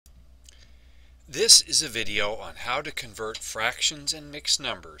This is a video on how to convert fractions and mixed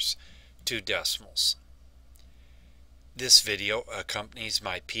numbers to decimals. This video accompanies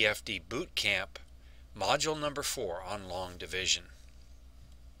my PFD Bootcamp module number 4 on long division.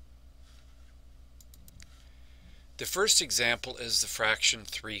 The first example is the fraction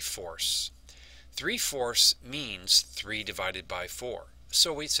 3/4. 3/4 means 3 divided by 4,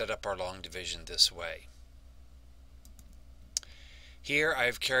 so we set up our long division this way. Here I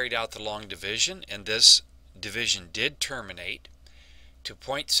have carried out the long division, and this division did terminate to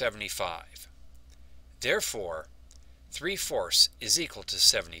 0.75. Therefore, 3/4 is equal to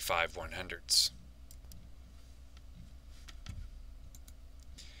 75/100ths.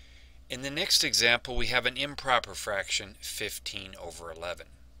 In the next example, we have an improper fraction, 15/11.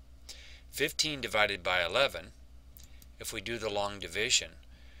 15 divided by 11, if we do the long division,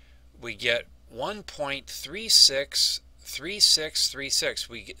 we get 1.363636.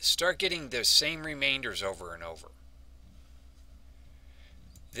 We start getting the same remainders over and over.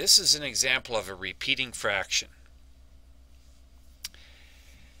 This is an example of a repeating fraction.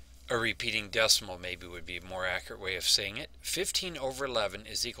 A repeating decimal maybe would be a more accurate way of saying it. 15/11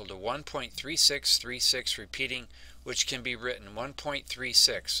 is equal to 1.3636 repeating, which can be written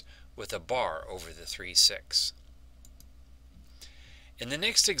 1.36 with a bar over the 36. In the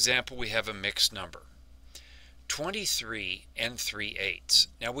next example, we have a mixed number, 23 and 3/8.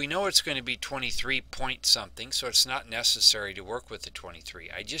 Now we know it's going to be 23 point something, so it's not necessary to work with the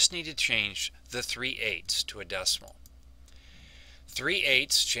 23. I just need to change the 3/8 to a decimal.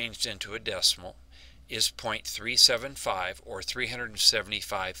 3/8 changed into a decimal is 0.375 or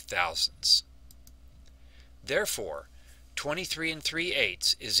 375 thousandths. Therefore, 23 and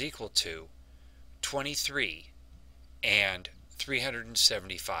 3/8 is equal to 23 and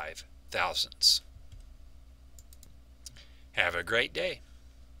 375 thousandths. Have a great day.